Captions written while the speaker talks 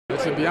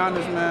To be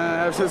honest,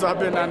 man, ever since I've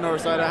been at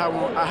Northside,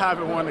 I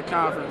haven't won the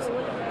conference.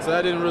 So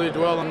that didn't really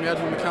dwell on me. I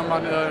just want to come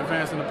out and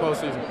advance in the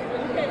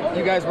postseason.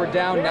 You guys were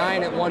down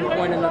 9 at one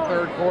point in the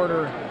third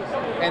quarter,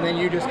 and then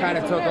you just kind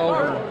of took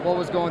over. What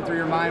was going through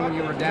your mind when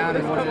you were down,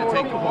 and what did it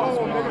take to pull this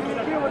one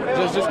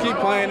off? Just keep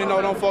playing,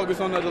 don't focus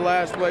on the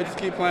last play. Just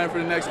keep playing for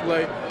the next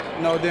play.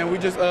 Then we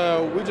just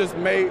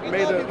made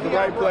the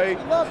right play,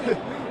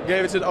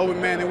 gave it to the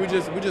open man, and we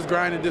just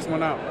grinded this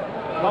one out.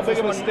 How big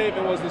of a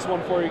statement was this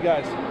one for you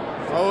guys?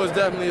 Oh, it's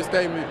definitely a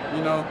statement,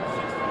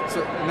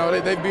 So,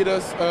 they beat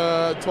us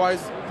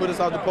twice, put us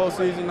out the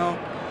postseason,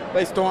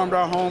 They stormed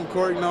our home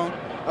court,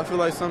 I feel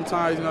like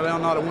sometimes, they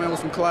don't know how to win with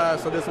some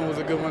class, so this one was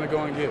a good one to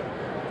go and get.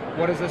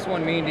 What does this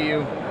one mean to you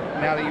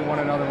now that you won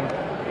another one?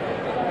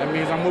 That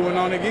means I'm moving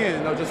on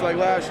again, just like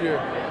last year.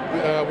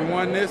 We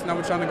won this, now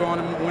we're trying to go on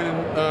and win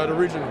the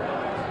regional.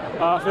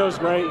 It feels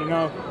great,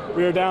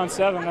 We were down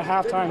 7 at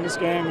halftime this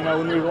game.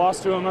 When we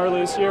lost to them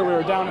early this year, we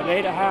were down at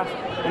 8 at half,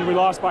 and we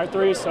lost by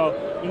 3. So,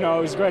 it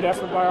was a great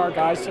effort by our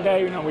guys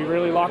today. We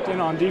really locked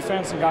in on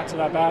defense and got to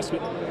that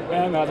basket,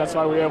 and that's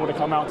why we were able to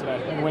come out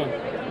today and win.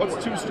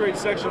 What's 2 straight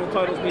sectional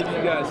titles mean to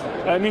you guys?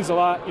 It means a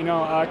lot.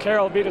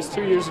 Carroll beat us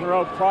 2 years in a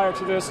row prior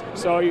to this.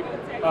 So, 2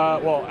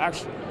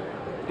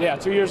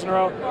 years in a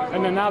row,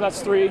 and then now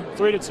that's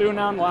 3-2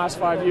 now in the last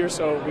 5 years.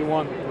 So we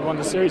won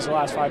the series the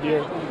last 5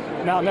 years.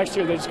 Now next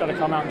year they just got to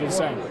come out and do the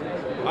same.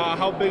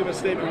 How big of a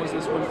statement was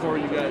this one for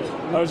you guys?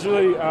 It was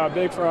really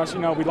big for us.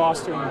 We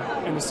lost to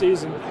them in the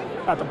season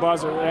at the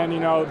buzzer, and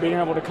being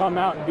able to come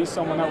out and beat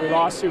someone that we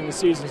lost to in the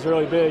season is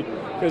really big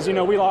because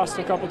we lost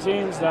a couple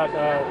teams that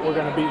we're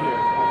going to beat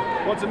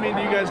here. What's it mean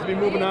to you guys to be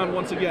moving on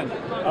once again?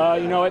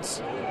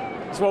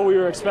 It's what we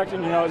were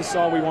expecting. This is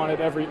all we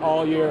wanted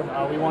all year.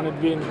 We wanted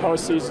to be in the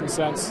postseason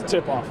since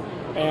tip-off,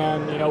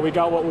 and we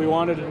got what we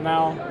wanted, and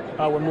now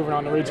we're moving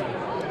on to regional.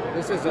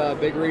 This is a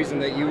big reason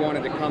that you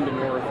wanted to come to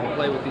North and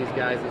play with these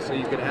guys, so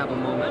you could have a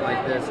moment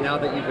like this. Now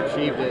that you've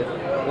achieved it,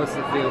 what's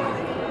the feeling?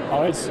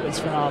 Oh, it's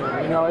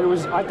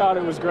phenomenal. I thought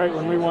it was great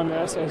when we won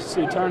the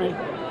SAC tourney.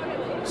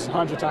 It's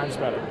 100 times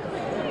better.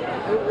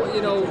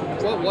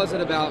 What was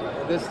it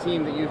about this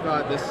team that you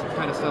thought this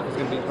kind of stuff was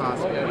going to be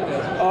possible?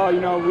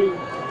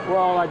 We're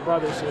all like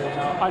brothers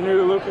here. I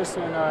knew Lucas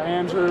and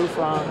Andrew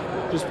from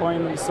just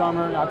playing in the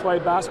summer. I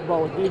played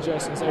basketball with BJ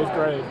since 8th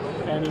grade,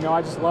 and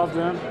I just loved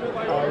them.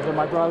 They're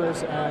my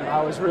brothers, and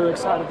I was really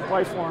excited to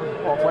play for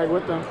them, or play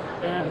with them,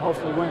 and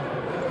hopefully win.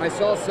 I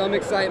saw some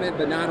excitement,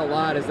 but not a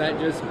lot. Is that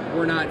just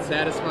we're not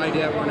satisfied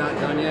yet, we're not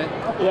done yet?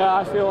 Yeah,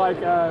 I feel like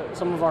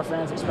some of our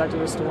fans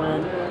expected us to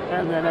win,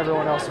 and then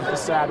everyone else was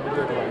just sad we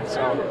didn't win.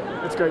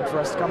 So it's great for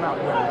us to come out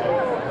and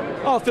win.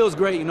 Oh, it feels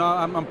great.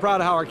 I'm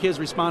proud of how our kids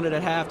responded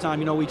at halftime.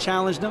 We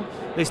challenged them.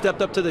 They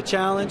stepped up to the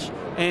challenge,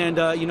 and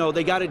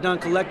they got it done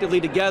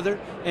collectively together.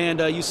 And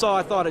you saw,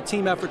 I thought, a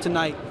team effort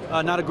tonight,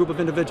 not a group of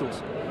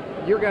individuals.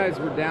 Your guys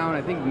were down,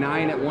 I think,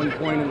 9 at one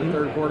point in the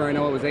third quarter. I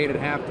know it was 8 at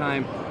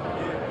halftime.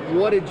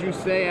 What did you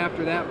say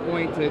after that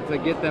point to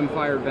get them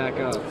fired back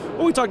up?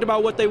 Well, we talked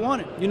about what they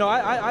wanted.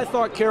 I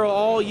thought Carroll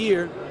all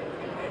year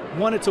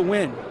wanted to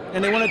win,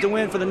 and they wanted to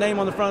win for the name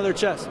on the front of their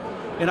chest.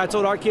 And I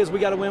told our kids we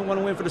got to want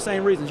to win for the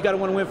same reasons. You got to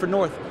want to win for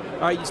North.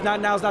 All right,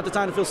 now's not the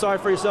time to feel sorry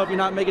for yourself. You're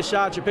not making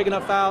shots. You're picking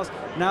up fouls.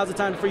 Now's the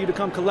time for you to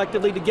come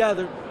collectively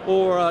together,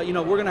 or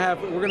we're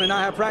gonna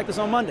not have practice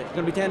on Monday.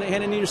 We're gonna be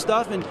handing in your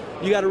stuff, and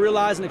you got to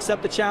realize and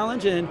accept the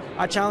challenge. And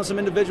I challenged some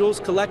individuals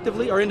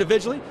collectively or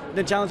individually,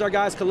 then challenged our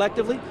guys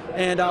collectively.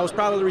 And I was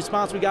proud of the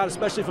response we got,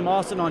 especially from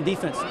Austin on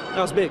defense.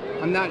 That was big.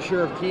 I'm not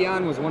sure if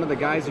Keion was one of the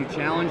guys you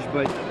challenged,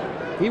 but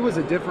he was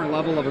a different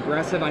level of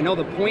aggressive. I know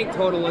the point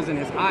total isn't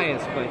his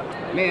highest, but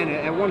man,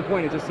 at one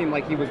point it just seemed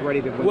like he was ready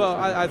to win. Well,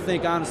 I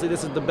think honestly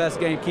this is the best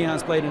game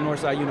Keion's played in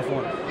Northside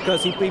uniform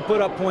because he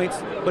put up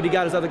points, but he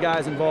got his other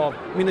guys involved.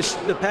 I mean,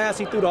 the pass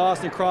he threw to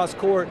Austin cross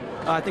court,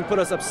 I think put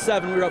us up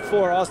 7. We were up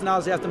 4. Austin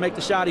obviously has to make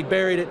the shot. He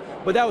buried it,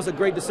 but that was a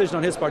great decision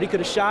on his part. He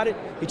could have shot it.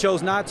 He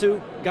chose not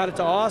to. Got it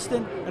to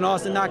Austin, and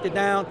Austin knocked it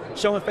down,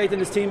 showing faith in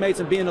his teammates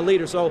and being a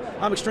leader. So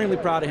I'm extremely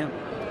proud of him.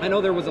 I know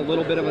there was a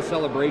little bit of a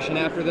celebration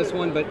after this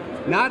one, but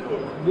not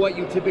what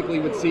you typically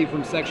would see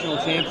from sectional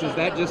champs. Is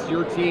that just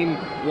your team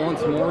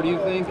wants more, do you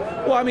think?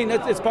 Well, I mean,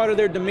 it's part of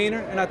their demeanor,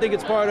 and I think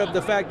it's part of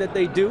the fact that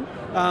they do.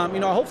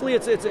 Hopefully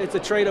it's a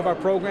trait of our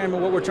program,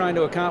 and what we're trying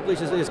to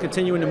accomplish is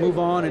continuing to move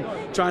on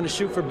and trying to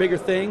shoot for bigger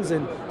things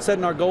and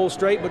setting our goals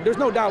straight. But there's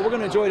no doubt we're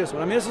going to enjoy this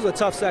one. I mean, this is a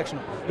tough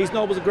sectional. East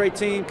Noble's a great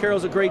team.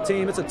 Carroll's a great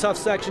team. It's a tough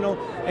sectional,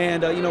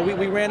 and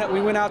we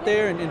went out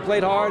there and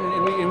played hard,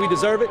 and we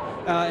deserve it,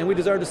 and we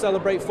deserve to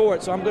celebrate for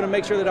it. So I'm going to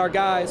make sure that our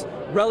guys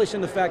relish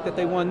in the fact that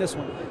they won this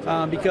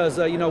one because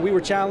we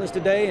were challenged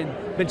today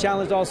and been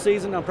challenged all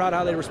season. I'm proud of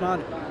how they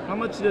responded. How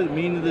much does it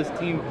mean to this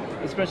team,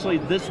 especially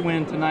this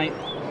win tonight,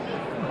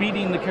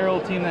 beating the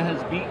Carroll team that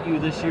has beat you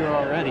this year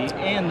already,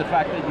 and the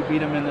fact that you beat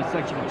them in the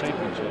sectional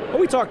championship? Well,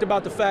 we talked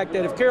about the fact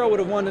that if Carroll would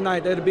have won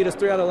tonight, they'd have beat us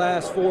 3 out of the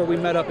last 4 we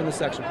met up in the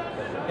section,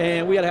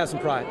 and we got to have some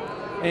pride.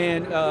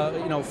 And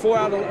you know,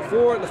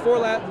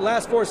 the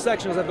last four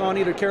sectionals have gone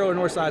either Carroll or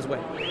Northside's way,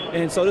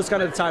 and so this is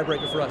kind of the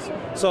tiebreaker for us.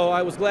 So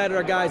I was glad that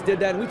our guys did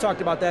that, and we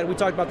talked about that. We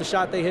talked about the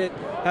shot they hit,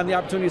 having the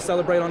opportunity to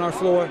celebrate on our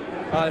floor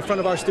in front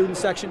of our student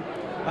section,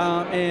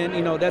 and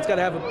you know, that's got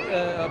to have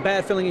a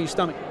bad feeling in your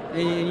stomach,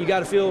 and you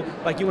got to feel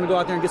like you want to go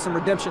out there and get some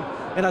redemption.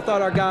 And I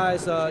thought our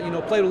guys, you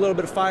know, played with a little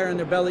bit of fire in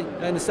their belly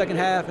in the second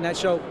half, and that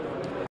showed.